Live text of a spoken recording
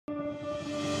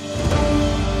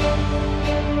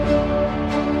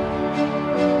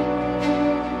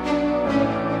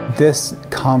this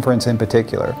conference in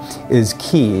particular is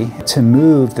key to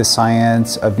move the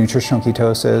science of nutritional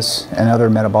ketosis and other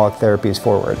metabolic therapies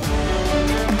forward.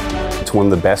 It's one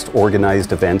of the best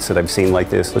organized events that I've seen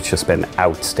like this. It's just been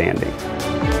outstanding.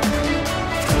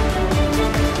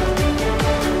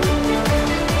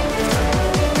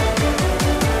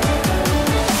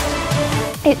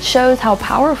 It shows how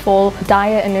powerful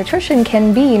diet and nutrition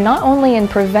can be, not only in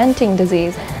preventing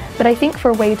disease, but I think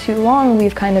for way too long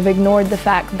we've kind of ignored the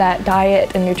fact that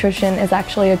diet and nutrition is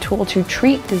actually a tool to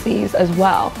treat disease as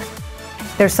well.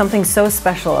 There's something so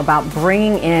special about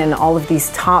bringing in all of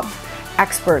these top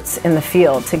experts in the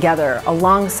field together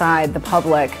alongside the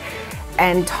public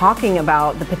and talking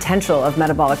about the potential of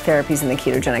metabolic therapies in the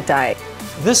ketogenic diet.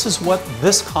 This is what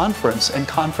this conference and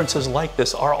conferences like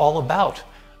this are all about.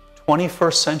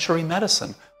 21st century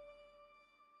medicine.